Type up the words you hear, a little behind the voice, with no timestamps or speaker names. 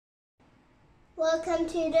Welcome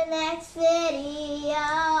to the next video.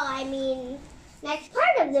 Next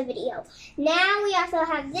part of the video. Now we also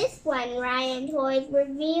have this one, Ryan Toys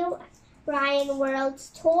Review, Ryan World's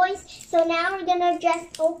Toys. So now we're gonna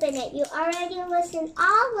just open it. You already listened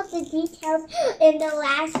all of the details in the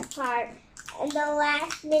last part, in the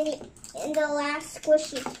last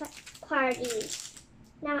squishy party.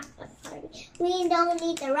 Not a party. We don't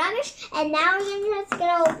need the rubbish, and now we're just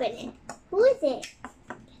gonna open it. Who is it?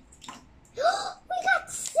 We got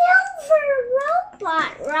Silver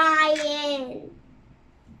Robot Ryan.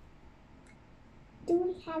 Do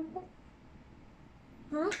we have them?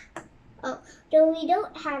 Huh? Oh, no, we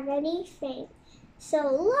don't have anything. So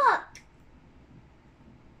look,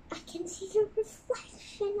 I can see the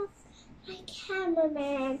reflection of my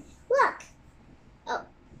cameraman. Look. Oh.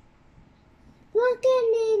 Look at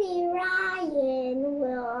Mini Ryan,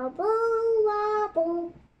 wobble,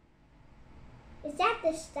 wobble. Is that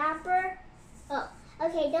the stopper? Oh,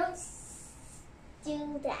 okay, don't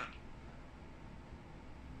do that.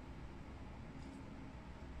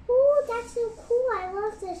 Ooh, that's so cool. I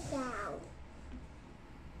love the sound.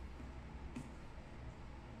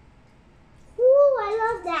 Ooh, I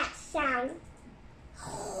love that sound.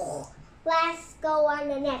 Let's go on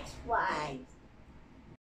the next one.